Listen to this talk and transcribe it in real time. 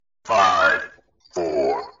5,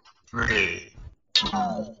 4, 3, 2,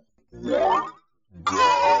 1,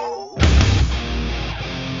 go.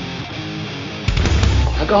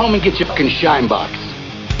 Now go home and get your fucking shine box.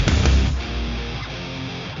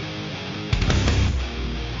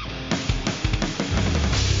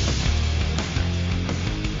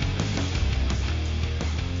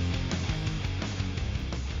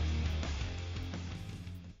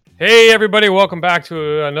 Hey everybody, welcome back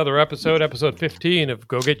to another episode 15 of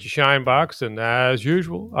Go Get Your Shine Box. And as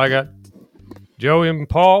usual, I got Joey and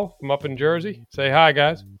Paul from up in Jersey. Say hi,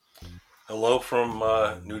 guys. Hello from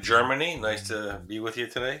New Germany. Nice to be with you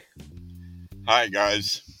today. Hi,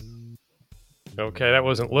 guys. Okay, that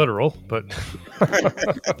wasn't literal, but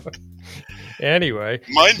anyway.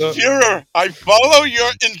 Mein Führer, I follow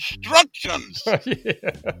your instructions.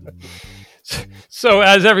 Yeah. So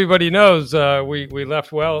as everybody knows, we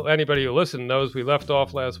left, well, anybody who listened knows we left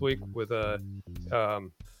off last week with well,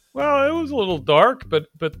 it was a little dark, but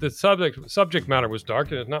the subject matter was dark,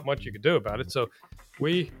 and there's not much you could do about it. So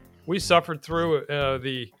we suffered through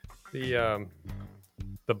the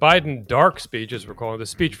Biden dark speech, as we're calling it, the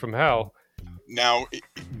speech from hell. Now,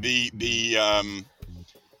 the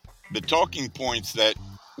talking points that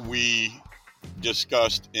we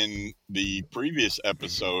discussed in the previous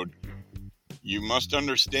episode, you must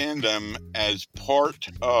understand them as part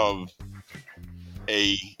of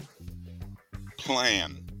a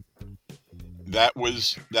plan. That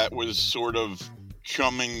was sort of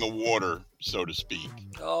chumming the water, so to speak.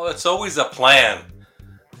 Oh, it's always a plan.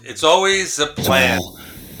 It's always a plan. It's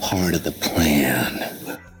all part of the plan.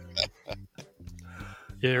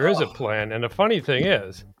 Yeah, there is a plan, and the funny thing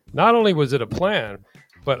is, not only was it a plan,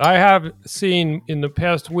 but I have seen in the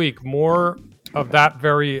past week more of that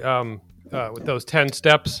very with those 10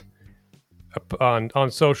 steps on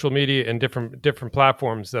social media and different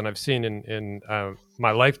platforms than I've seen in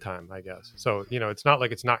my lifetime, I guess. So, it's not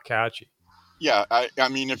like it's not catchy. Yeah, I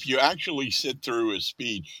mean, if you actually sit through a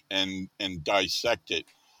speech and dissect it,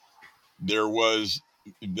 there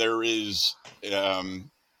is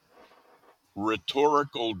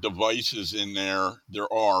rhetorical devices in there. There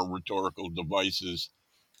are rhetorical devices.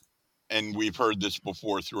 And we've heard this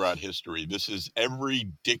before throughout history. This is every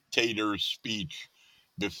dictator's speech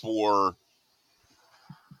before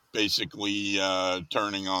basically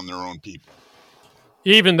turning on their own people.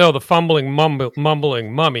 Even though the fumbling,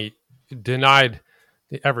 mumbling mummy denied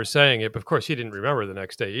ever saying it, but of course he didn't remember the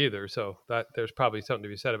next day either. So that there's probably something to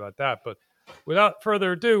be said about that. But without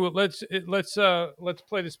further ado, let's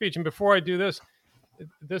play the speech. And before I do this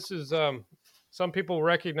is. Some people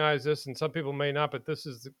recognize this and some people may not, but this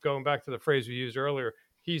is going back to the phrase we used earlier.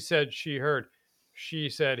 He said, she heard. She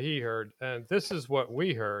said, he heard. And this is what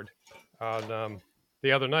we heard on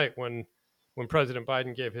the other night when President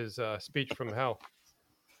Biden gave his speech from hell.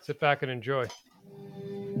 Sit back and enjoy.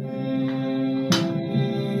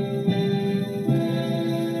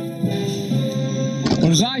 But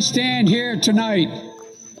as I stand here tonight,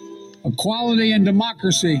 equality and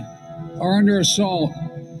democracy are under assault.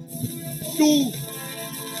 Du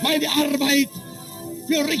meine Arbeit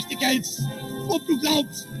für richtig hältst, ob du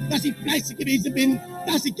glaubst, dass ich fleißig gewesen bin,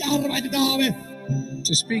 dass ich gearbeitet habe.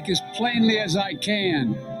 To speak as plainly as I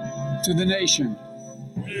can to the nation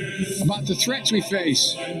about the threats we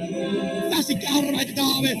face. Dass ich gearbeitet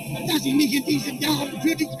habe, dass ich mich in diesem Jahr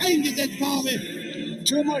für dich eingesetzt habe.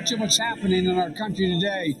 Too much of what's happening in our country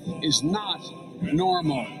today is not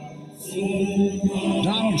normal.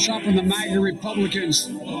 Donald Trump and the MAGA Republicans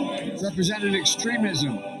represent an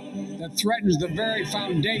extremism that threatens the very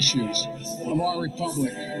foundations of our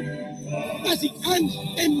republic. Dass ich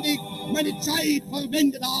anständig meine Zeit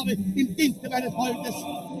verwendet habe im Dienste meines Volkes.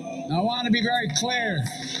 Now, I want to be very clear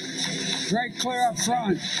up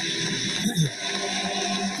front.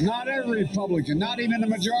 Not every Republican, not even the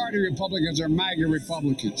majority of Republicans are MAGA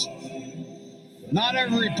Republicans. Not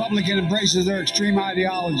every Republican embraces their extreme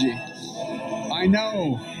ideology. I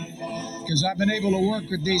know, because I've been able to work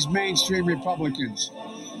with these mainstream Republicans.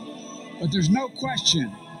 But there's no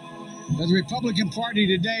question that the Republican Party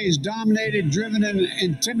today is dominated, driven, and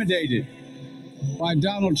intimidated by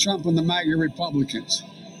Donald Trump and the MAGA Republicans.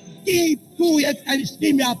 Gib du jetzt eine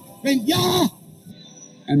Stimme ab, wenn ja.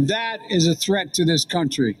 And that is a threat to this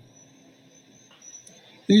country.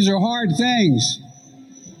 These are hard things,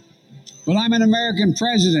 but I'm an American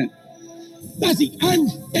president. Dass ich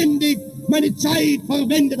anständig meine Zeit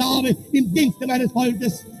verwendet habe im Dienste meines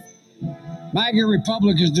Volkes. MAGA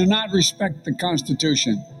Republicans do not respect the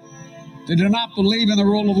Constitution. They do not believe in the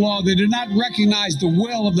rule of law. They do not recognize the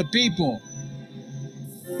will of the people.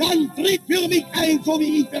 Dann tritt für mich ein, so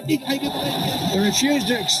wie ich für dich eingetreten bin. They refuse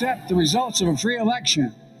to accept the results of a free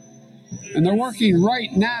election. And they're working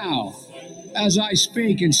right now, as I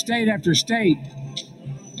speak, in state after state,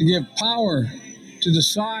 to give power to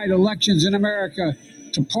decide elections in America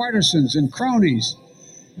to partisans and cronies,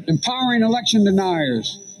 empowering election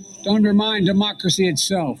deniers to undermine democracy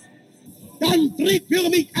itself. Dann tritt für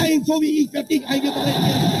mich ein, so wie ich für dich eingetreten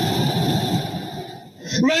bin.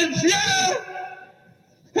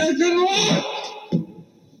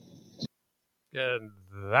 And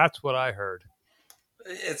that's what I heard.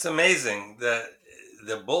 It's amazing that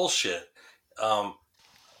the bullshit.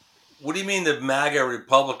 What do you mean the MAGA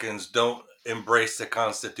Republicans don't embrace the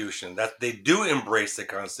Constitution? That they do embrace the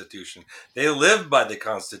Constitution. They live by the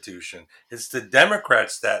Constitution. It's the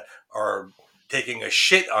Democrats that are taking a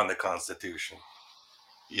shit on the Constitution.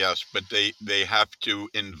 Yes, but they have to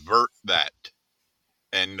invert that.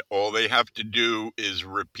 And all they have to do is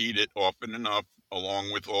repeat it often enough,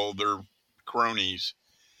 along with all their cronies,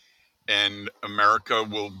 and America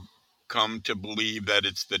will come to believe that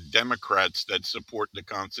it's the Democrats that support the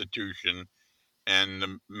Constitution and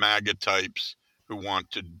the MAGA types who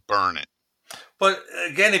want to burn it. But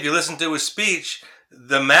again, if you listen to his speech,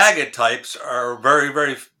 the MAGA types are very,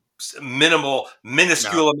 very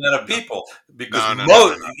minuscule amount of people. Because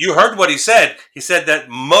you heard what he said. He said that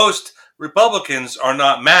most Republicans are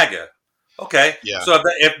not MAGA. Okay. Yeah. So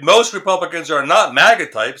if most Republicans are not MAGA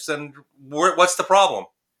types, then what's the problem?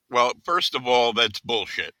 Well, first of all, that's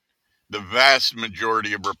bullshit. The vast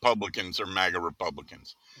majority of Republicans are MAGA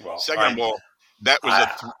Republicans. Well, second of all, that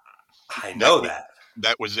was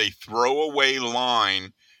that was a throwaway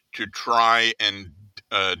line to try and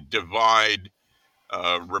divide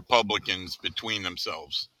Republicans between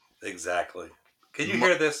themselves. Exactly. Can you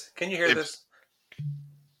hear this? This?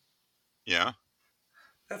 Yeah.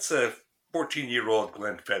 That's a 14-year-old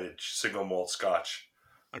Glenfiddich single malt Scotch.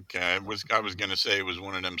 Okay, I was going to say it was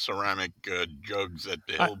one of them ceramic jugs that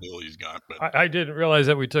the hillbillies got, but I didn't realize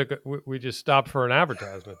that we just stopped for an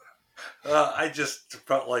advertisement. I just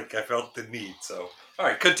felt like I felt the need. So, all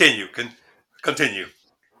right, continue. Continue.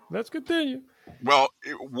 Let's continue. Well,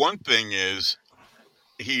 one thing is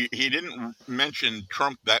he didn't mention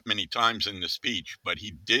Trump that many times in the speech, but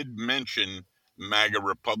he did mention MAGA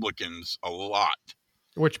Republicans a lot.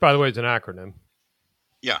 Which, by the way, is an acronym.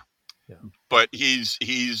 Yeah. Yeah. But he's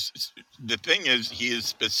the thing is he is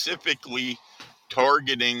specifically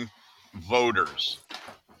targeting voters.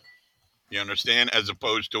 You understand? As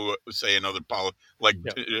opposed to say another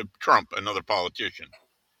Trump, another politician.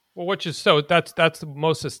 Well, which is that's the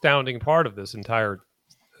most astounding part of this entire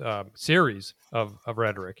series of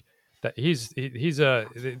rhetoric. That these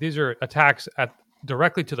are attacks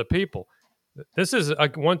directly to the people. This is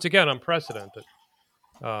once again unprecedented.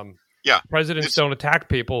 Presidents don't attack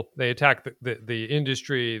people; they attack the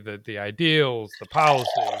industry, the ideals, the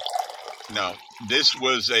policies. No, this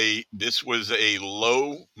was a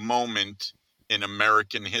low moment in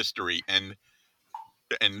American history, and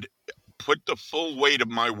put the full weight of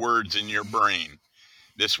my words in your brain.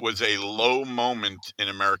 This was a low moment in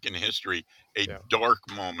American history, dark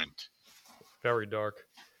moment. Very dark.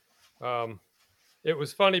 It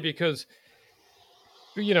was funny because,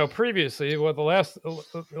 previously, the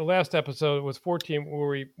last episode was 14,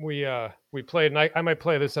 where we played, and I might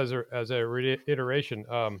play this as a reiteration.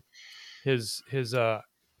 His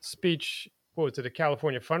speech, what was it, a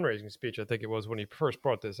California fundraising speech, I think it was, when he first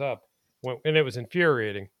brought this up, and it was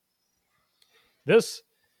infuriating.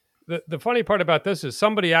 The funny part about this is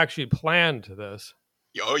somebody actually planned this.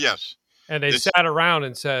 Oh, yes. And they sat around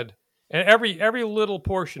and said, and every little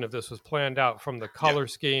portion of this was planned out, from the color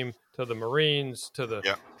scheme to the Marines to the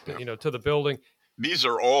to the building. These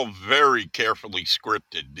are all very carefully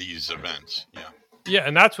scripted, these events. Yeah,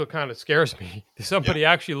 and that's what kind of scares me. Somebody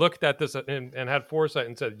actually looked at this and had foresight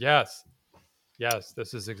and said, yes,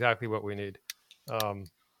 this is exactly what we need. Not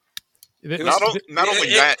only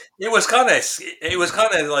that, it was kind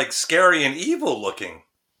of like scary and evil looking.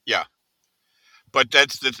 Yeah, but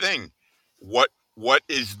that's the thing. What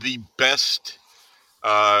is the best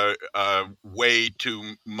way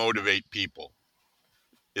to motivate people?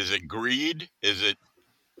 Is it greed? Is it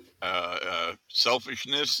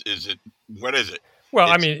selfishness? What is it? Well,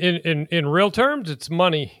 I mean, in real terms, it's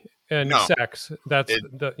money and sex. That's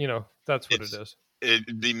what it is.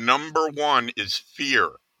 The number one is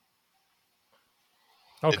fear.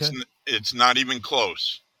 Okay. It's not even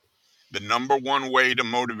close. The number one way to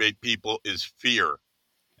motivate people is fear,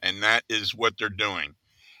 and that is what they're doing.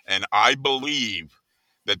 And I believe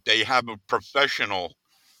that they have a professional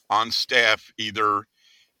on staff, either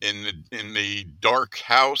in the dark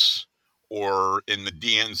house or in the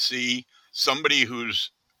DNC, somebody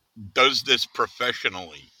who's does this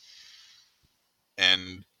professionally,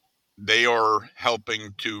 and they are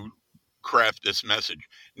helping to craft this message.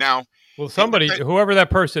 Now, Well, somebody, whoever that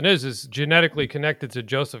person is genetically connected to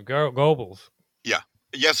Joseph Goebbels. Yeah.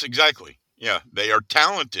 Yes, exactly. Yeah. They are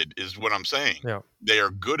talented is what I'm saying. Yeah. They are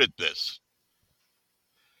good at this.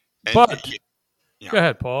 And, But yeah. Go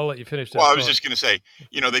ahead, Paul. I'll let you finish that. Well, I was just going to say,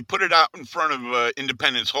 they put it out in front of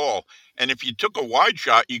Independence Hall. And if you took a wide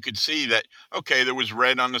shot, you could see that, okay, there was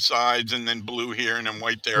red on the sides and then blue here and then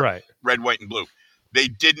white there. Right. Red, white, and blue. They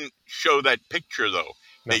didn't show that picture, though.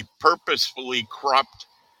 No. They purposefully cropped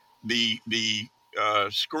the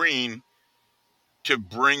screen to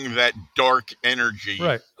bring that dark energy.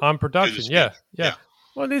 Right. On production. Yeah.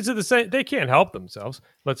 Well, these are the same. They can't help themselves.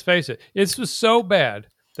 Let's face it. It's just so bad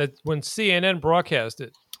that when CNN broadcast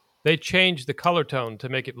it, they changed the color tone to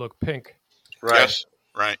make it look pink. Right. Yes,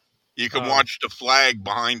 right. You can watch the flag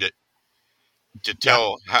behind it to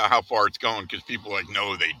tell how far it's going, because people are like,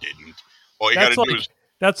 no, they didn't. All you got to do is...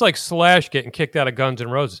 That's like Slash getting kicked out of Guns N'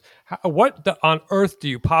 Roses. What on earth do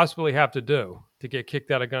you possibly have to do to get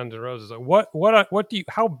kicked out of Guns N' Roses?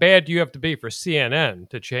 How bad do you have to be for CNN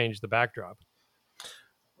to change the backdrop?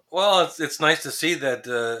 Well, it's nice to see that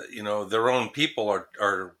their own people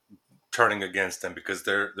are turning against them, because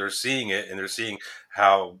they're seeing it, and they're seeing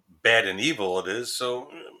how bad and evil it is. So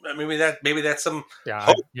maybe that's some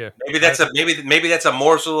hope. Maybe that's a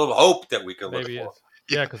morsel of hope that we could look for.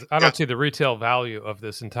 Yeah, because I don't see the retail value of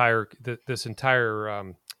this entire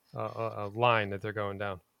line that they're going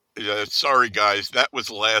down. Sorry, guys, that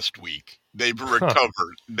was last week. They've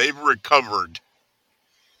recovered. They've recovered.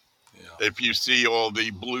 Yeah. If you see all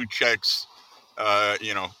the blue checks,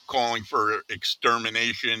 calling for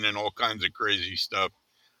extermination and all kinds of crazy stuff.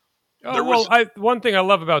 One thing I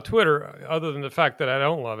love about Twitter, other than the fact that I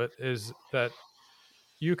don't love it, is that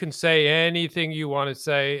you can say anything you want to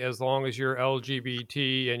say as long as you're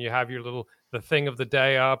LGBT and you have the thing of the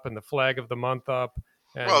day up and the flag of the month up.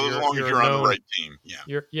 And as long as you're on the right team,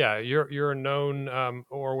 you're a known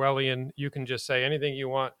Orwellian. You can just say anything you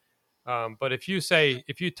want. But if you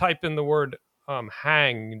type in the word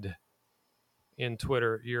hanged in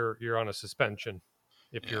Twitter, you're on a suspension.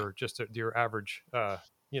 If you're just your average,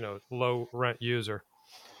 low rent user.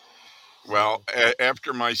 Well,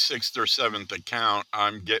 after my 6th or 7th account,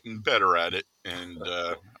 I'm getting better at it, and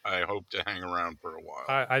I hope to hang around for a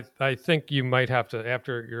while. I think you might have to,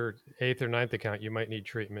 after your 8th or 9th account, you might need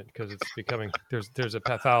treatment, because it's becoming there's a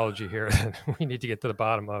pathology here that we need to get to the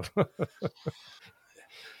bottom of.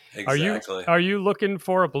 Exactly. Are you looking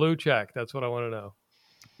for a blue check? That's what I want to know.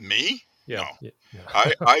 Me? Yeah. No.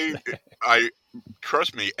 Yeah. I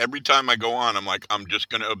trust me. Every time I go on, I'm like, I'm just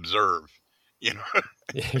going to observe.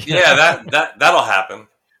 Yeah, that'll happen.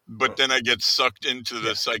 But then I get sucked into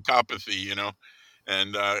the psychopathy,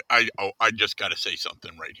 and I just got to say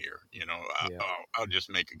something right here, I'll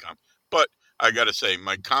just make a comment. But I got to say,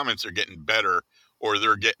 my comments are getting better, or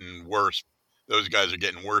they're getting worse. Those guys are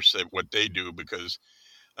getting worse at what they do, because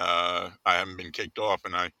I haven't been kicked off,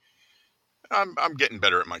 and I'm getting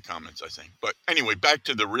better at my comments, I think. But anyway, back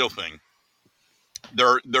to the real thing.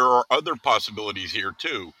 There are other possibilities here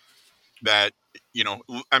too. That,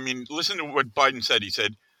 listen to what Biden said. He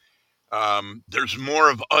said, there's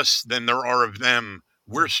more of us than there are of them.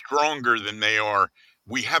 We're stronger than they are.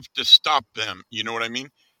 We have to stop them. You know what I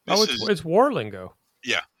mean? It's war lingo.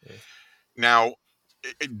 Yeah. Now,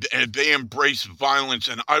 they embrace violence,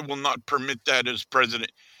 and I will not permit that as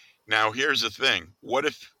president. Now, here's the thing. What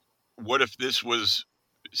if this was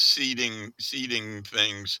seeding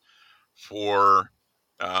things for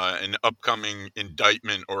an upcoming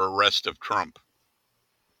indictment or arrest of Trump?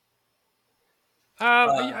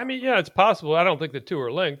 It's possible. I don't think the two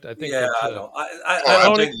are linked. I think. I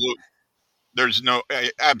don't think there's no.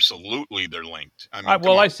 Absolutely, they're linked.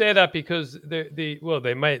 I say that because they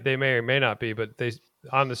may or may not be, but they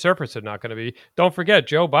on the surface are not going to be. Don't forget,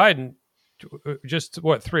 Joe Biden just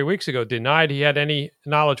 3 weeks ago denied he had any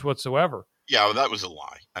knowledge whatsoever. Yeah, well, that was a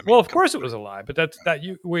lie. Of course it was a lie, but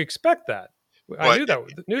we expect that. I knew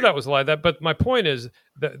that was a lie. But my point is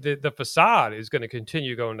that the facade is going to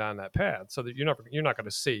continue going down that path, so that you're not going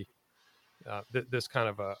to see this kind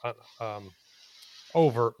of a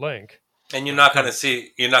overt link. And you're not going to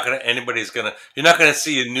see a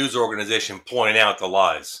news organization point out the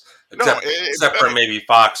lies, except for maybe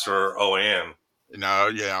Fox or OAN. No,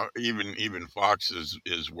 yeah, even Fox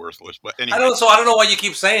is worthless. But anyway, I don't know why you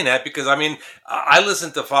keep saying that, because I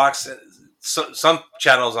listen to Fox. Some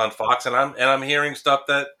channels on Fox, and I'm hearing stuff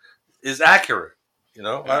that is accurate. I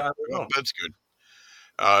don't know. That's good.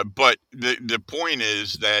 But the point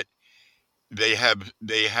is that they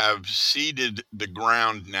have seeded the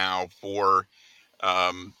ground now for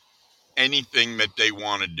anything that they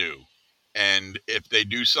want to do. And if they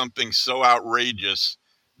do something so outrageous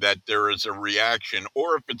that there is a reaction,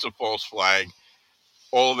 or if it's a false flag,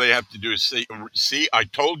 all they have to do is say, see, I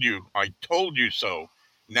told you so.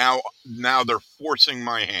 Now they're forcing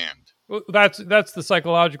my hand. Well, that's the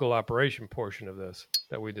psychological operation portion of this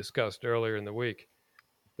that we discussed earlier in the week.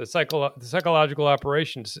 The psychological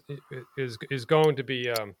operations is going to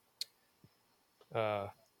be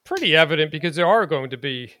pretty evident, because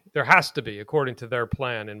there has to be, according to their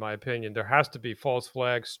plan, in my opinion, there has to be false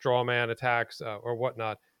flags, straw man attacks, or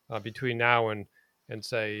whatnot between now and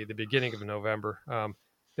say the beginning of November.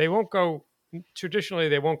 They won't go traditionally.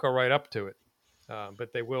 They won't go right up to it,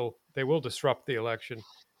 but they will disrupt the election.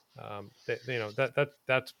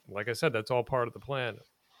 That's like I said, that's all part of the plan.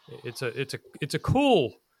 It's a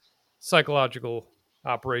cool psychological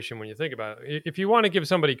operation when you think about it. If you want to give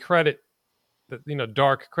somebody credit,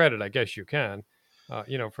 dark credit, I guess you can,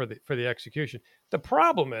 for the execution. The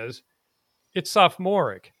problem is it's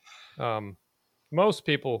sophomoric. Most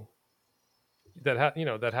people that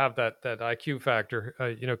have that IQ factor,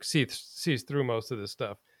 sees through most of this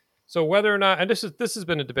stuff. So whether or not, and this has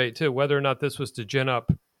been a debate too, whether or not this was to gin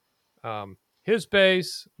up his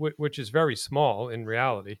base, which is very small in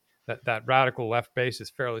reality, that radical left base is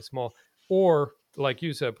fairly small, or like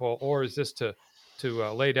you said, Paul, or is this to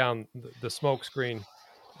lay down the smoke screen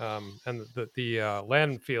and the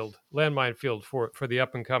landmine field for the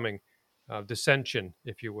up and coming dissension,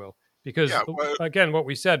 if you will. Because again, what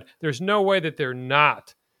we said, there's no way that they're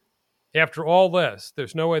not, after all this,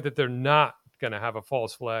 there's no way that they're not going to have a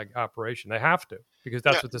false flag operation. They have to, because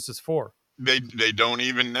that's what this is for. They don't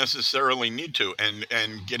even necessarily need to.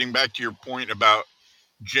 And getting back to your point about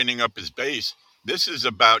ginning up his base, this is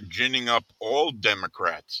about ginning up all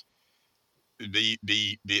Democrats.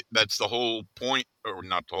 That's the whole point, or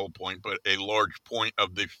not the whole point, but a large point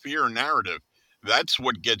of the fear narrative. That's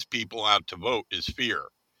what gets people out to vote, is fear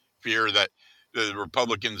that the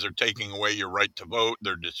Republicans are taking away your right to vote.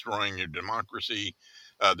 They're destroying your democracy.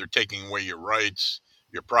 They're taking away your rights,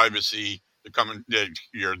 your privacy.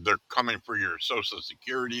 They're coming for your Social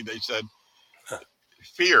Security, they said.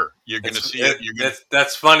 Fear. You're going to see it.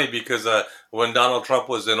 That's funny, because when Donald Trump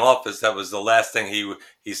was in office, that was the last thing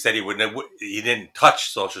he said he would. He didn't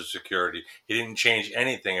touch Social Security. He didn't change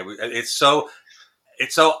anything. It's so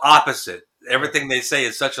opposite. Everything they say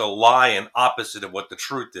is such a lie and opposite of what the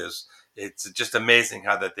truth is. It's just amazing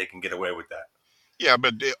how that they can get away with that. Yeah,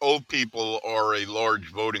 but the old people are a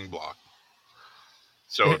large voting bloc,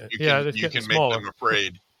 so you can make them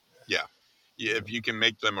afraid. Yeah, if you can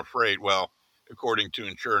make them afraid, well, according to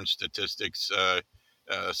insurance statistics,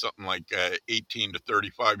 something like 18 to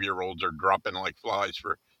 35-year-olds are dropping like flies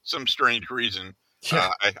for some strange reason.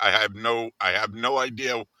 Yeah. I have no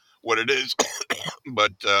idea what it is,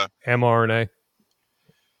 but mRNA.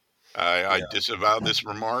 I disavow this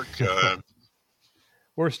remark.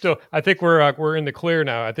 I think we're in the clear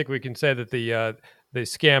now. I think we can say that the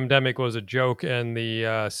scamdemic was a joke and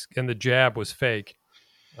the jab was fake.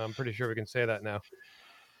 I'm pretty sure we can say that now.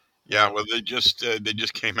 Yeah, well, they just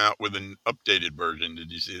came out with an updated version.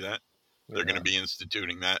 Did you see that? They're going to be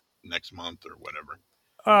instituting that next month or whatever.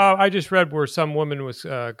 I just read where some woman was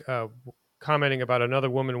commenting about another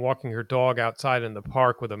woman walking her dog outside in the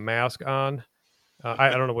park with a mask on. I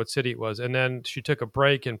don't know what city it was, and then she took a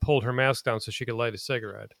break and pulled her mask down so she could light a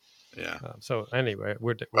cigarette. Yeah. So anyway,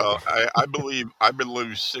 I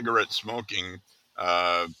believe cigarette smoking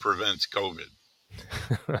prevents COVID.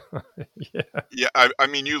 Yeah. I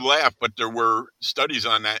mean, you laugh, but there were studies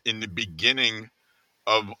on that in the beginning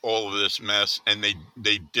of all of this mess, and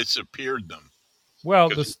they disappeared them.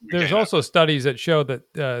 Well, there's also studies that show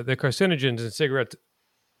that the carcinogens in cigarettes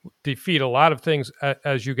defeat a lot of things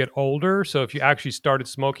as you get older. So if you actually started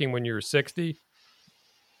smoking when you were 60,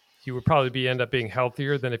 you would probably end up being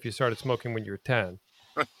healthier than if you started smoking when you were 10.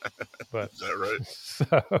 But, is that right?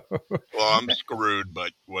 So, well, I'm screwed,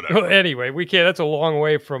 but whatever. Well, anyway, we can't. That's a long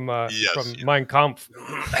way from Mein Kampf.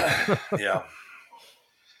 Yeah.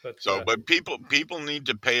 But people need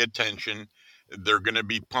to pay attention. They're going to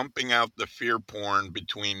be pumping out the fear porn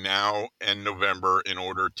between now and November in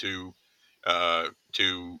order to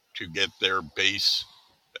get their base,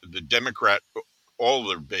 the Democrat, all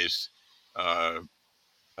their base, to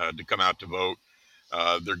come out to vote.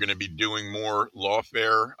 They're going to be doing more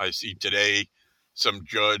lawfare. I see today some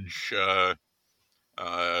judge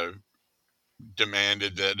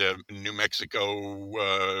demanded that a New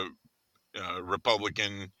Mexico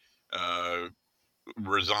Republican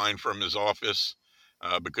resign from his office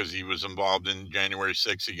because he was involved in January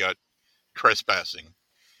 6th. He got trespassing.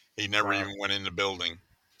 He never even went in the building.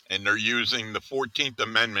 and they're using the 14th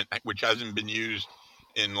Amendment, which hasn't been used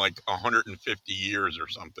in like 150 years or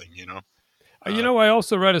something, you know? I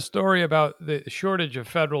also read a story about the shortage of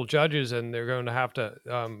federal judges, and they're going to have to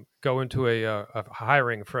go into a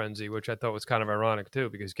hiring frenzy, which I thought was kind of ironic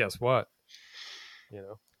too, because guess what?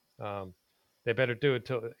 They better do it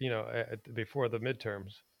till before the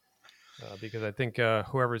midterms, because I think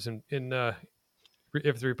whoever's in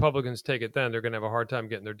if the Republicans take it, then they're going to have a hard time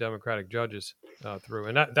getting their Democratic judges through,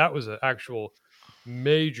 and that was an actual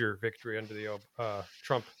major victory under the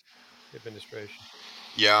Trump administration.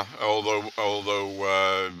 Yeah, although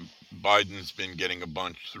Biden's been getting a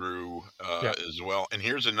bunch through as well. And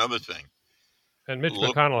here's another thing. And Mitch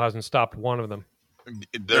McConnell hasn't stopped one of them.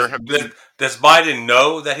 Does Biden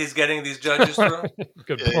know that he's getting these judges through?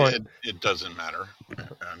 Good point. It doesn't matter.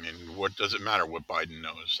 I mean, what does it matter what Biden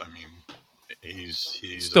knows? I mean, he's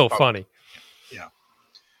still funny. Yeah.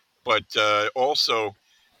 But also,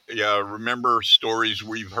 remember stories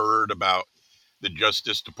we've heard about the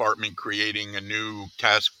Justice Department creating a new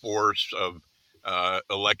task force of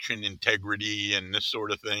election integrity and this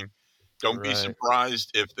sort of thing. Don't be surprised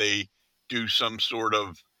if they do some sort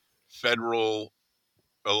of federal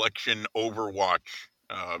election overwatch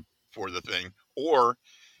for the thing. Or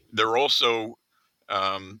they're also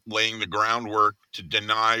laying the groundwork to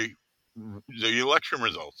deny the election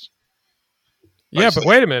results. Yeah, but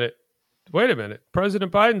wait a minute.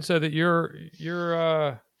 President Biden said that you're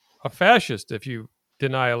a fascist if you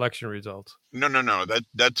deny election results. No.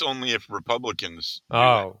 That's only if Republicans.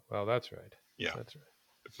 Well, that's right. Yeah, that's right.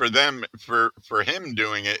 For them, for him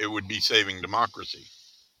doing it, it would be saving democracy.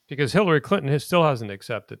 Because Hillary Clinton still hasn't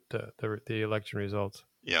accepted the election results.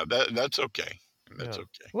 Yeah, that's okay. That's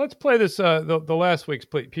okay. Let's play this. The last week's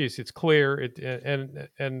piece. It's clear.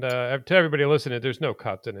 And to everybody listening, there's no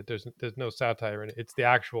cuts in it. There's no satire in it. It's the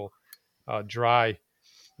actual dry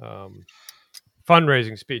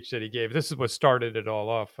fundraising speech that he gave. This is what started it all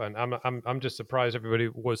off, and I'm just surprised everybody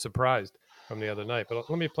was surprised from the other night. But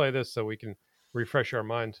let me play this so we can refresh our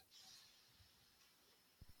minds.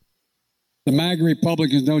 The MAGA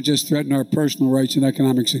Republicans don't just threaten our personal rights and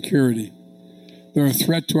economic security. They're a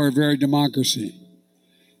threat to our very democracy.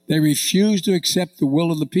 They refuse to accept the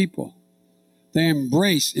will of the people. They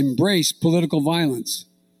embrace political violence.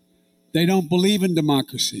 They don't believe in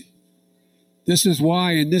democracy. This is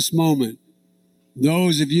why, in this moment,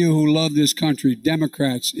 those of you who love this country,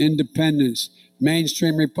 Democrats, independents,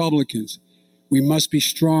 mainstream Republicans, we must be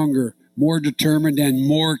stronger, more determined, and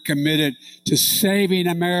more committed to saving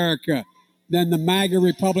America than the MAGA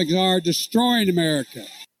Republicans are destroying America.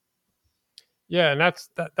 Yeah, and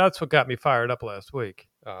that's what got me fired up last week,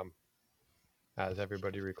 as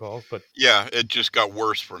everybody recalls. But yeah, it just got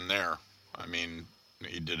worse from there. I mean,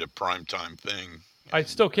 he did a primetime thing. I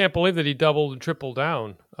still can't believe that he doubled and tripled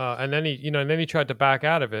down, and then he tried to back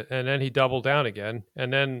out of it, and then he doubled down again,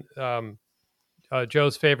 and then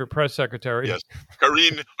Joe's favorite press secretary, yes,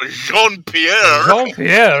 Karine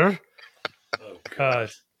Jean-Pierre,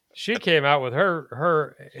 she came out with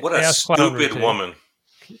her what a stupid woman.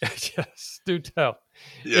 Yes, do tell.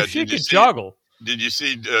 Yeah, if she could joggle. Did you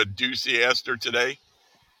see Ducey asked her today?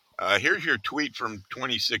 Here's your tweet from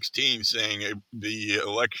 2016 saying the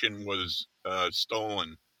election was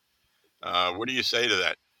stolen. What do you say to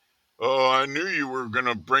that? Oh, I knew you were going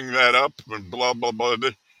to bring that up and blah, blah, blah.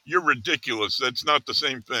 You're ridiculous. That's not the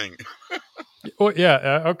same thing. Well,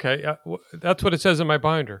 yeah, okay. That's what it says in my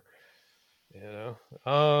binder.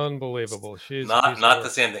 Unbelievable. She's not the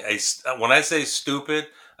same thing. When I say stupid,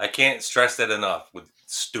 I can't stress that enough with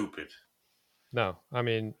stupid. No, I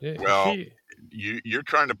mean, you're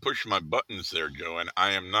trying to push my buttons there, Joe, and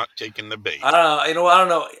I am not taking the bait. I don't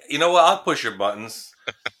know. You know what? I'll push your buttons.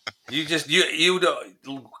 You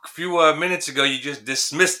a few minutes ago, you just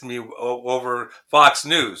dismissed me over Fox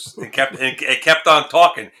News and kept on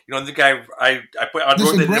talking. You don't think I put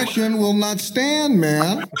this aggression will not stand,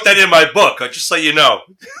 man. I put that in my book, just so you know.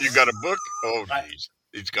 You got a book? Oh, jeez,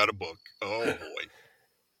 he's got a book. Oh boy.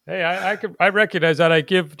 Hey, I recognize that. I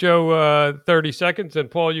give Joe 30 seconds, and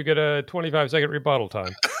Paul, you get a 25-second rebuttal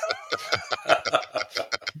time.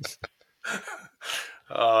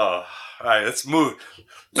 All right, let's move.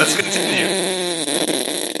 Let's continue.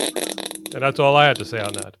 And that's all I had to say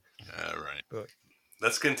on that. All right. But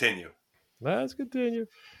let's continue. Yeah,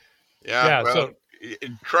 well,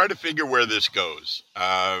 try to figure where this goes.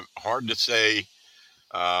 Hard to say,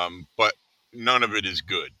 but none of it is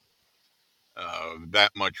good.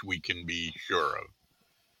 That much we can be sure of.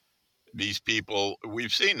 These people,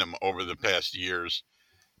 we've seen them over the past years.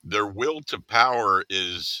 Their will to power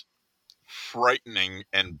is frightening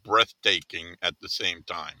and breathtaking at the same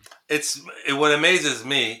time. What amazes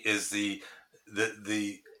me is the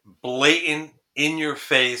blatant, in your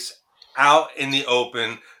face, out in the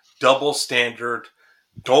open, double standard.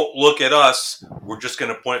 Don't look at us. We're just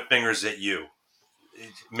going to point fingers at you.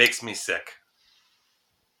 It makes me sick.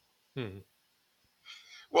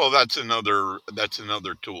 Well, that's another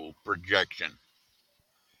tool, projection.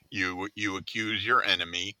 You accuse your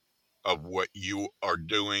enemy of what you are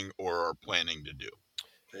doing or are planning to do.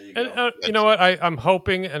 There you And go. you know what? I'm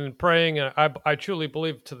hoping and praying, and I truly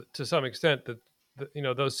believe to some extent that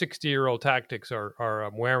those 60-year-old tactics are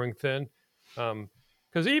wearing thin.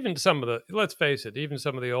 Because even some of the, let's face it, even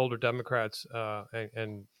some of the older Democrats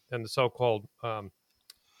and the so-called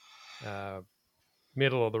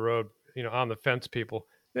middle of the road, on the fence people,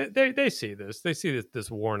 they see this. They see this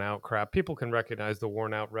worn out crap. People can recognize the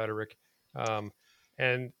worn out rhetoric,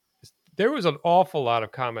 and there was an awful lot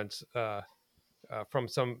of comments from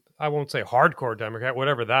some, I won't say hardcore Democrat,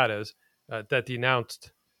 whatever that is, that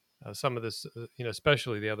denounced some of this,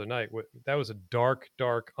 especially the other night. That was a dark,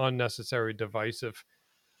 unnecessary, divisive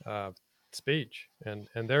speech, and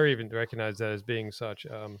they're even recognized that as being such.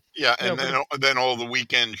 Yeah, and then all the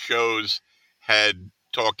weekend shows had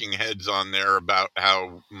talking heads on there about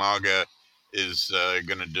how MAGA is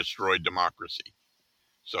going to destroy democracy.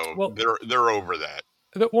 So they're over that.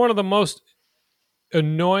 One of the most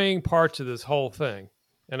annoying parts of this whole thing,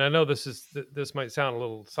 and I know this might sound a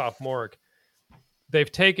little sophomoric,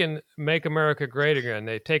 they've taken "Make America Great Again."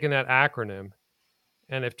 They've taken that acronym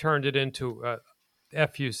and they've turned it into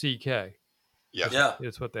FUCK. Yeah,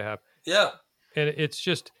 it's what they have. Yeah, and it's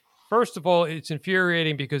just, first of all, it's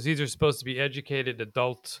infuriating because these are supposed to be educated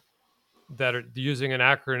adults that are using an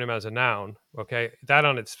acronym as a noun. Okay, that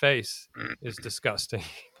on its face is disgusting.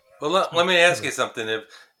 Well, let me ask you something.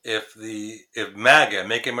 If MAGA,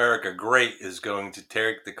 Make America Great, is going to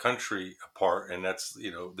tear the country apart, and that's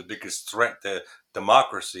the biggest threat to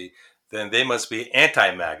democracy, then they must be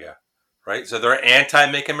anti-MAGA, right? So they're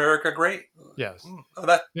anti-Make America Great. Yes,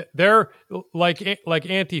 they're like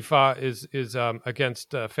Antifa is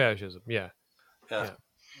against fascism. Yeah. The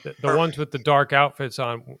ones with the dark outfits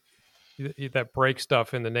on that break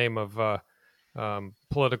stuff in the name of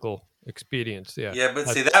political expedience. Yeah, but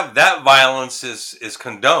see that violence is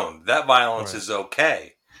condoned. That violence is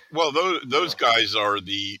okay. Well, those guys are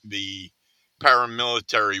the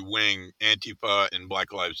paramilitary wing. Antifa and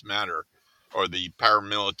Black Lives Matter are the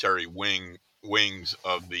paramilitary wings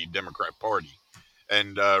of the Democrat Party.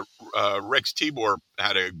 And Rex Tibor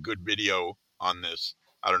had a good video on this.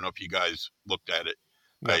 I don't know if you guys looked at it.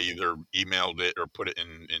 No. I either emailed it or put it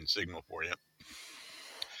in Signal for you.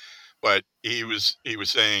 But he was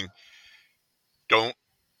saying, don't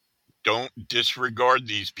disregard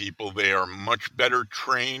these people. They are much better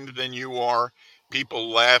trained than you are. People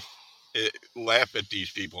laugh at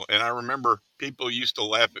these people. And I remember people used to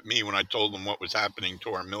laugh at me when I told them what was happening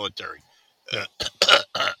to our military.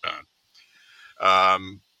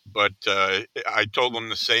 But I told them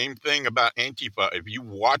the same thing about Antifa. If you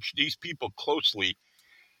watch these people closely,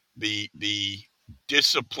 the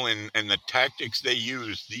discipline and the tactics they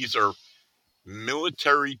use, these are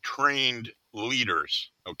military trained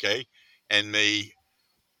leaders, okay? And they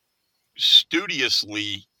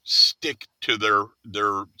studiously stick to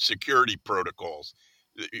their security protocols,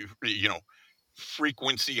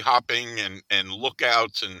 frequency hopping and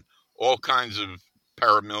lookouts and all kinds of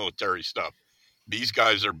paramilitary stuff. These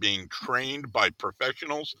guys are being trained by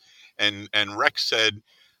professionals, and Rex said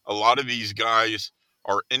a lot of these guys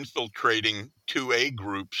are infiltrating 2A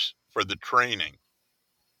groups for the training.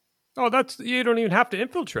 Oh, you don't even have to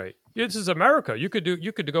infiltrate. This is America. You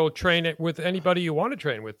could go train it with anybody you want to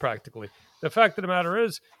train with, practically. The fact of the matter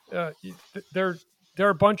is, they're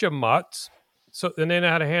a bunch of mutts, so and they know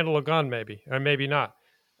how to handle a gun, maybe or maybe not.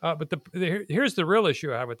 But here's the real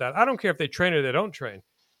issue I have with that. I don't care if they train or they don't train.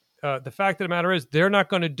 The fact of the matter is, they're not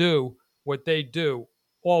going to do what they do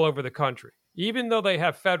all over the country, even though they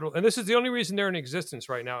have federal. And this is the only reason they're in existence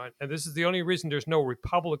right now. And this is the only reason there's no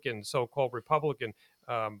so-called Republican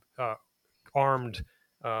armed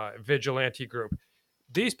vigilante group.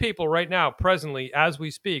 These people right now, presently, as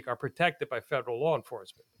we speak, are protected by federal law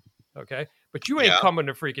enforcement. Okay? But you ain't coming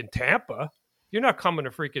to freaking Tampa. You're not coming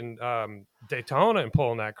to freaking Daytona and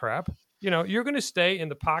pulling that crap. You're going to stay in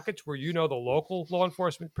the pockets where the local law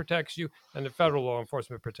enforcement protects you and the federal law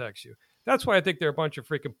enforcement protects you. That's why I think they're a bunch of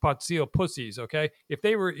freaking Patsil pussies, okay? If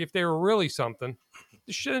they were really something,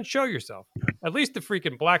 you shouldn't show yourself. At least the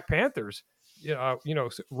freaking Black Panthers,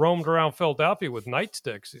 roamed around Philadelphia with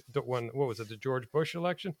nightsticks when, the George Bush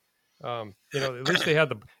election? At least they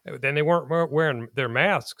had then they weren't wearing their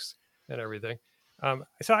masks. and everything.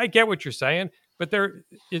 So I get what you're saying, but they're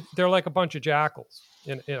like a bunch of jackals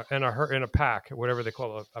in a pack, whatever they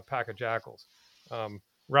call a pack of jackals,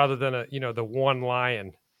 rather than the one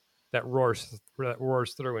lion that roars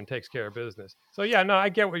through and takes care of business. So yeah, no, I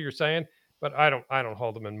get what you're saying, but I don't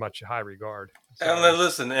hold them in much high regard. And then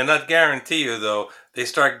listen, and I guarantee you though, they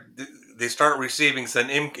start receiving some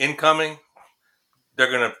incoming,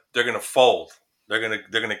 they're gonna fold. They're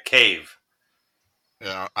gonna cave.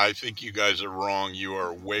 Yeah, I think you guys are wrong. You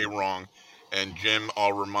are way wrong. And Jim,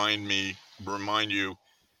 I'll remind you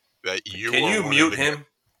that you Can you mute him?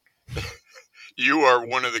 You are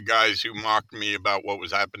one of the guys who mocked me about what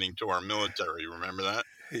was happening to our military. Remember that?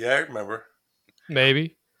 Yeah, I remember.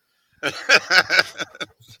 Maybe. So,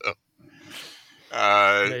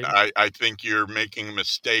 I think you're making a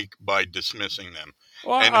mistake by dismissing them.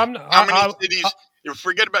 Well, and how many cities? You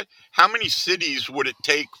forget about how many cities would it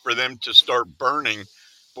take for them to start burning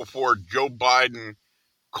before Joe Biden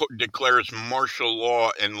declares martial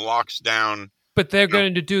law and locks down? But they're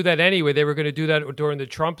going to do that anyway. They were going to do that during the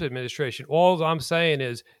Trump administration. All I'm saying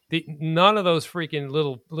is none of those freaking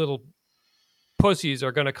little pussies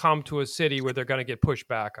are going to come to a city where they're going to get pushed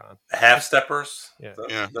back on. Half steppers. Yeah.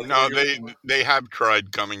 No, they have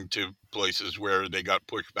tried coming to places where they got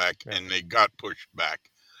pushed back, and they got pushed back.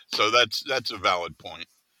 So that's a valid point.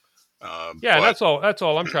 That's all. That's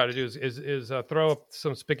all I'm trying to do is throw up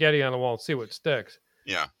some spaghetti on the wall and see what sticks.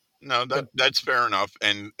 Yeah. No, that's fair enough,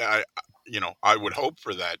 and I would hope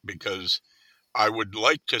for that, because I would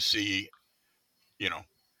like to see,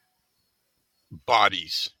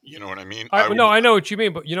 bodies. You know what I mean? I know what you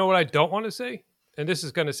mean, but you know what I don't want to see? And this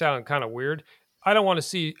is going to sound kind of weird. I don't want to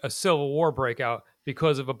see a civil war break out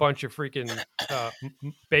because of a bunch of freaking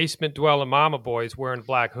basement dwelling mama boys wearing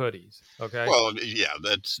black hoodies. Okay. Well, yeah,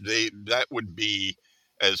 that would be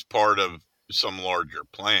as part of some larger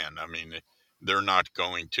plan. I mean, they're not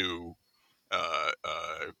going to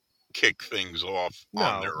kick things off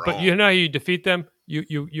on their own. But you know how you defeat them?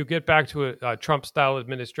 You get back to a Trump-style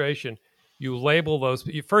administration. You label those.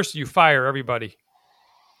 First, you fire everybody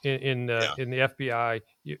in the FBI.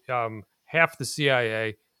 Half the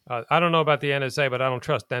CIA. I don't know about the NSA, but I don't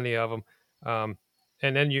trust any of them.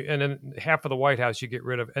 And then half of the White House you get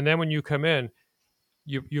rid of. And then when you come in,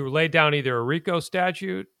 you lay down either a RICO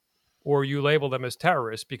statute or you label them as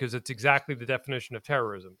terrorists, because it's exactly the definition of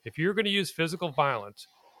terrorism. If you're going to use physical violence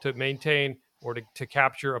to maintain or to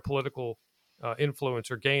capture a political influence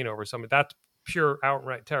or gain over somebody, that's pure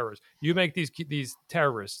outright terrorism. You make these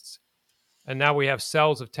terrorists, and now we have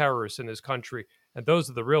cells of terrorists in this country, and those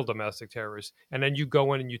are the real domestic terrorists. And then you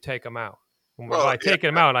go in and you take them out. And by taking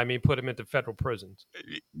them out, I mean put them into federal prisons.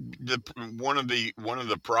 One of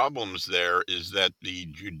the problems there is that the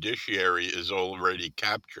judiciary is already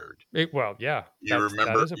captured. You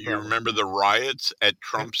remember the riots at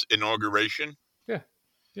Trump's inauguration? Yeah.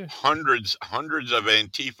 Hundreds of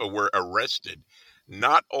Antifa were arrested.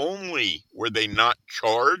 Not only were they not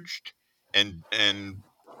charged and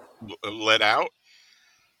let out,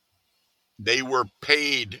 they were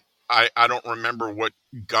paid. I don't remember what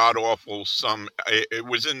god-awful sum. It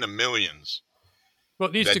was in the millions. Well,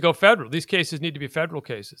 it needs to go federal. These cases need to be federal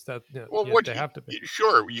cases. They have to be.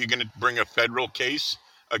 Sure, you're going to bring a federal case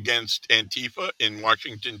against Antifa in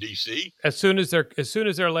Washington, D.C.? As soon as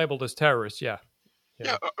they're labeled as terrorists, yeah.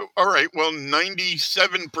 Yeah. All right. Well,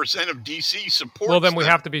 97% of D.C. supports. Well, then we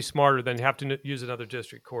have to be smarter. Then you have to use another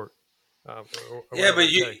district court. But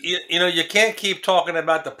you can't keep talking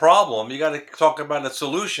about the problem. You got to talk about a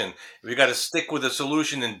solution. We got to stick with the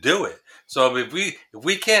solution and do it. So if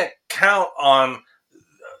we can't count on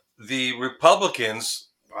the Republicans,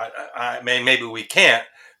 maybe we can't,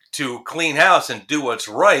 to clean house and do what's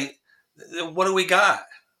right. What do we got?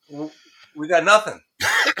 We got nothing.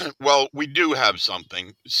 Well, we do have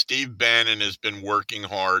something. Steve Bannon has been working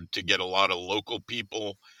hard to get a lot of local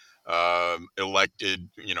people elected,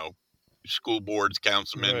 school boards,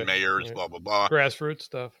 councilmen, mayors, blah, blah, blah. Grassroots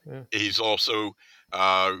stuff. Yeah. He's also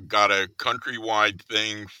got a countrywide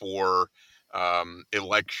thing for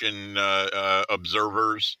election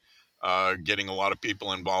observers, getting a lot of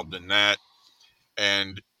people involved in that.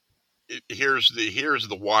 And here's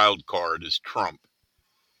the wild card is Trump.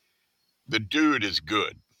 The dude is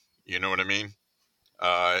good. You know what I mean?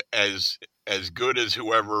 As good as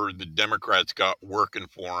whoever the Democrats got working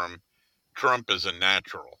for him, Trump is a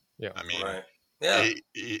natural. Yeah. I mean, right. Yeah.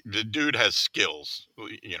 The dude has skills.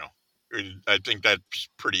 I think that's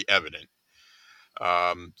pretty evident.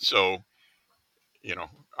 So,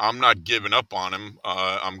 I'm not giving up on him.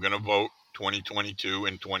 I'm going to vote 2022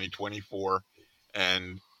 and 2024.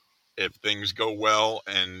 And if things go well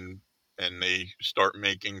and and they start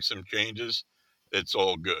making some changes, it's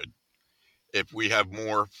all good. If we have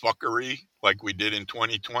more fuckery like we did in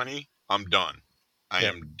 2020, I'm done. I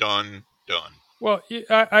am done. Well,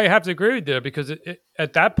 I have to agree with you because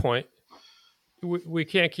at that point, we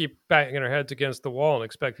can't keep banging our heads against the wall and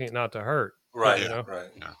expecting it not to hurt. Right. You know? Right.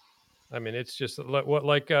 Yeah. I mean, it's just what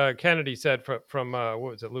like Kennedy said from what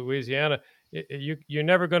was it, Louisiana? You're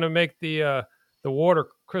never going to make the water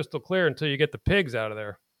crystal clear until you get the pigs out of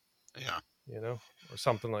there. Yeah. You know, or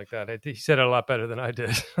something like that. He said it a lot better than I did.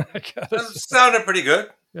 That sounded pretty good.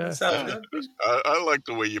 Yeah. That sounded good. I like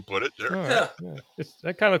the way you put it there. Right. Yeah.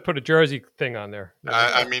 I kind of put a Jersey thing on there. You know?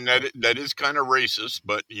 I mean that is kind of racist,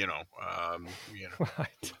 but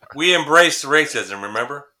We embrace racism.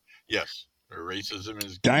 Remember? Yes, racism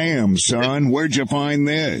is. Damn, son, where'd you find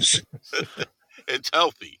this? It's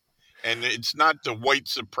healthy, and it's not the white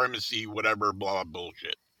supremacy, whatever, blah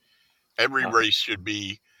bullshit. Every race should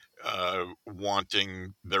be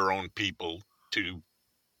wanting their own people to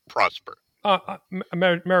prosper.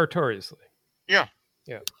 Meritoriously. Yeah,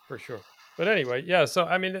 for sure. But anyway, yeah. So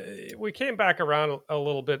I mean, we came back around a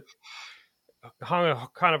little bit, hung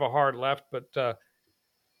kind of a hard left, but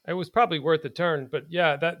it was probably worth the turn. But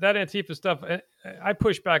yeah, that Antifa stuff, I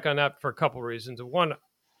push back on that for a couple reasons. One,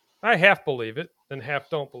 I half believe it and half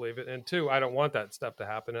don't believe it, and two, I don't want that stuff to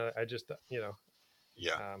happen. I just, yeah.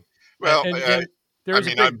 Well,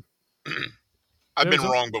 I've been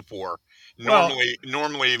wrong before.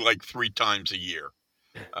 Normally like 3 times a year.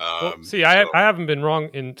 I haven't been wrong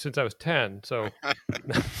since I was 10. So,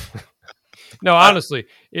 no, honestly,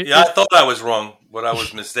 I thought I was wrong, but I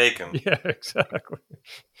was mistaken. Yeah, exactly.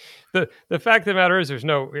 The fact of the matter is,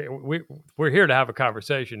 we're here to have a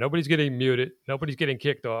conversation. Nobody's getting muted. Nobody's getting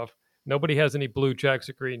kicked off. Nobody has any blue checks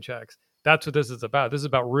or green checks. That's what this is about. This is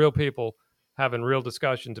about real people having real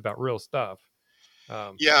discussions about real stuff.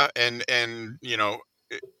 And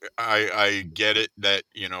I get it that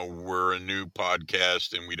we're a new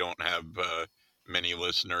podcast and we don't have many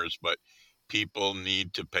listeners, but people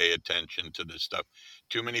need to pay attention to this stuff.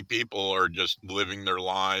 Too many people are just living their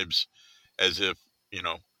lives as if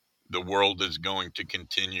the world is going to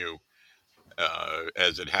continue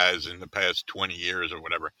as it has in the past 20 years or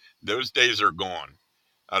whatever. Those days are gone.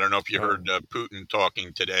 I don't know if you heard Putin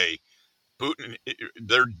talking today. Putin,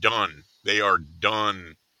 they're done. They are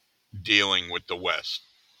done dealing with the West.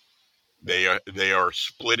 They are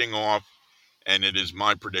splitting off, and it is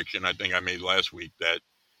my prediction, I think I made last week, that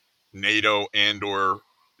NATO and or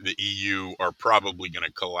the EU are probably going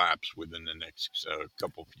to collapse within the next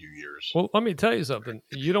few years. Well, let me tell you something.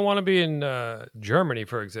 You don't want to be in Germany,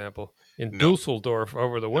 for example, in Dusseldorf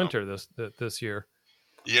over the winter this year.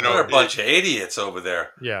 They're a bunch of idiots over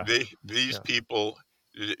there. Yeah, these people,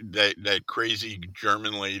 that crazy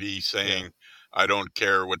German lady saying, "I don't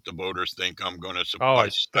care what the voters think. I'm going to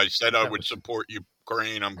support." I said I would support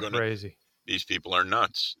Ukraine. I'm going to. Crazy. These people are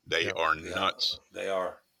nuts. They are nuts. They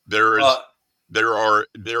are. There are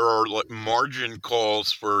margin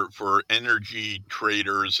calls for energy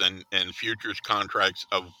traders and futures contracts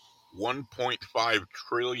of $1.5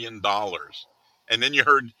 trillion, and then you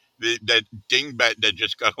heard that dingbat that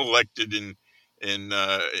just got elected in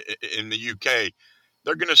the UK.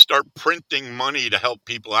 They're going to start printing money to help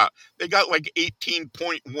people out. They got like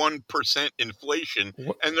 18.1% inflation,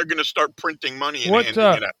 and they're going to start printing money and handing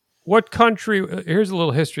it out. What country? Here's a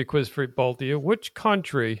little history quiz for both of you. Which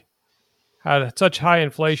country had such high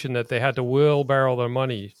inflation that they had to wheelbarrow their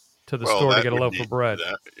money to the store to get a loaf of bread?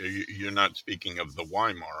 You're not speaking of the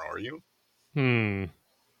Weimar, are you?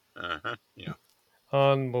 Yeah.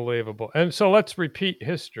 Unbelievable. And so let's repeat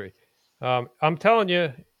history. I'm telling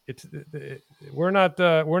you, we're not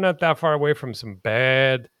that far away from some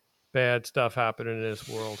bad stuff happening in this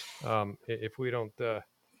world. If we don't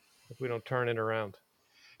turn it around.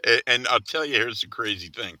 And I'll tell you, here's the crazy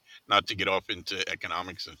thing. Not to get off into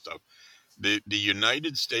economics and stuff. The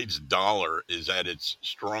United States dollar is at its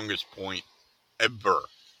strongest point ever.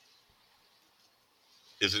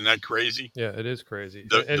 Isn't that crazy? Yeah, it is crazy.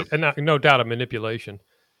 And no doubt a manipulation.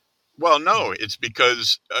 Well, no, it's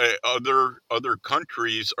because other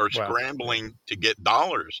countries are scrambling to get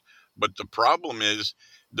dollars. But the problem is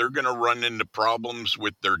they're going to run into problems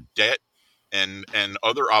with their debt and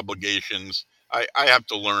other obligations. I have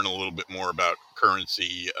to learn a little bit more about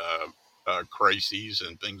currency crises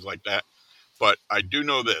and things like that. But I do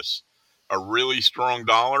know this. A really strong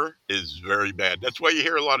dollar is very bad. That's why you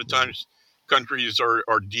hear a lot of times countries are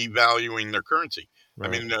devaluing their currency. Right.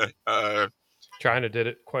 I mean, China did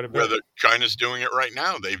it quite a bit. Whether China's doing it right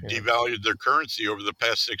now. They've devalued their currency over the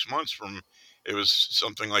past 6 months it was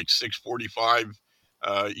something like 6.45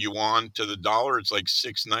 yuan to the dollar. It's like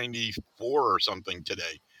 6.94 or something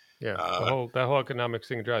today. Yeah, that whole economics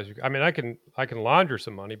thing drives you. I mean, I can launder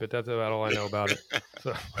some money, but that's about all I know about it.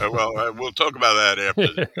 So. We'll talk about that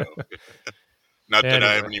after the show. Not that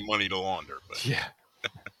I have Anyway. any money to launder, but Yeah.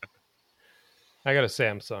 I got a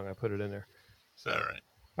Samsung. I put it in there. So. all right.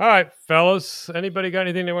 All right, fellas. Anybody got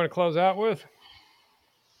anything they want to close out with?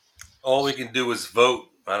 All we can do is vote.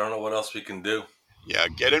 I don't know what else we can do. Yeah,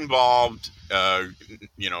 get involved.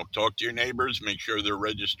 Talk to your neighbors. Make sure they're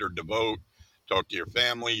registered to vote. Talk to your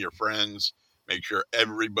family, your friends. Make sure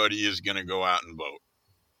everybody is going to go out and vote.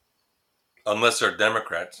 Unless they're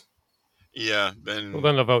Democrats. Yeah, then. Well,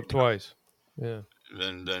 then they'll vote twice. Yeah.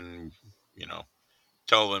 Then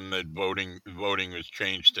tell them that voting was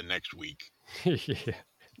changed to next week. Yeah.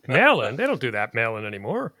 Mail-in. They don't do that mail-in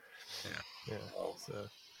anymore. Yeah. So,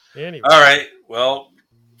 anyway. All right. Well,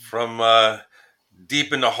 from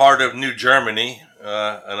deep in the heart of New Germany,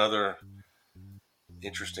 another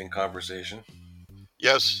interesting conversation.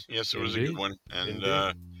 Yes, it was a good one. And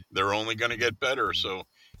they're only going to get better. So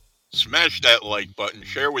smash that like button.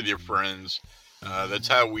 Share with your friends. That's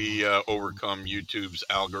how we overcome YouTube's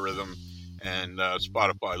algorithm. And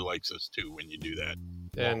Spotify likes us, too, when you do that.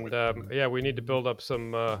 And, we need to build up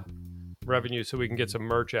some revenue so we can get some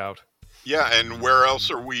merch out. Yeah, and where else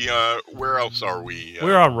are we? We're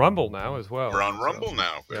on Rumble now as well. We're on Rumble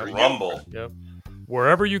now. Very Rumble. Yep.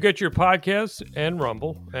 Wherever you get your podcasts and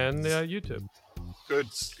Rumble and YouTube.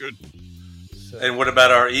 Good. So, And what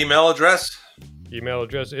about our email address? email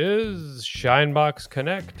address is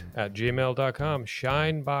shineboxconnect@gmail.com.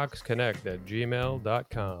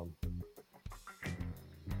 Shineboxconnect@gmail.com.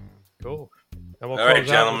 Cool. And we'll All right, close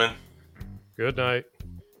out gentlemen. Good night.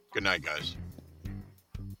 Good night, guys.